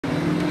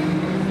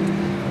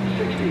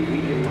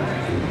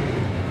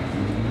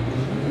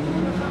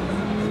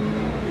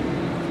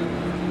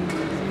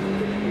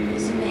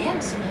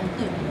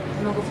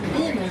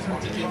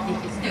I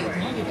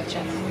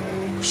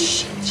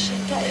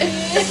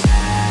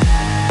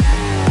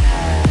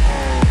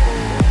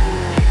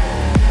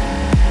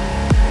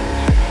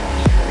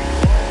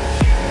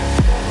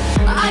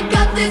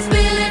got this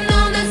feeling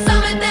on the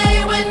summer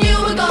day when you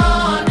were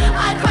gone.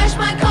 I crashed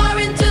my car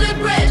into the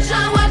bridge.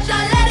 I watched,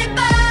 I let it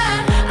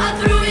burn. I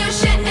threw your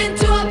shit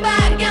into a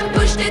bag and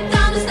pushed it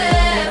down the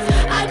stairs.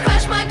 I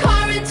crashed my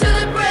car into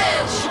the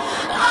bridge.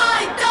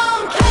 I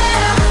don't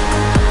care.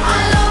 I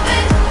love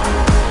it.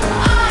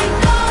 I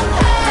don't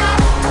care.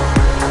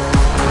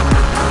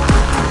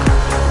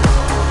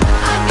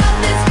 I got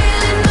this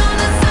feeling on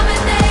the summer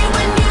day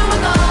when you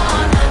were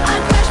gone. I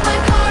crashed my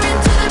car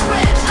into the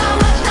bridge. I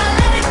watched, I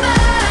let it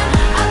burn.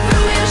 I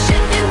threw your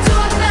shit into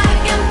a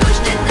bag and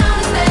pushed it down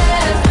the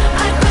stairs.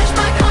 I crashed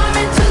my car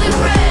into the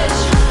bridge.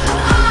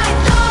 I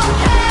don't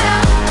care.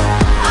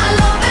 I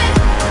love it.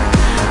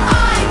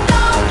 I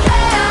don't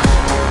care.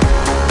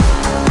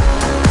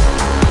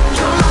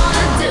 You're on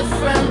a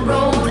different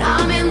road.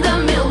 I'm in the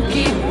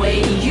Milky Way.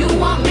 You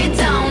want me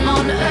down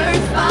on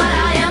Earth, but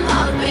I am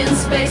up in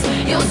space.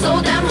 You're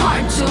so damn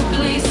hard to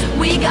please.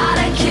 We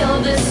gotta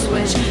kill this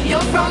switch.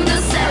 You're from the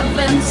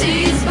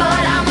 70s, but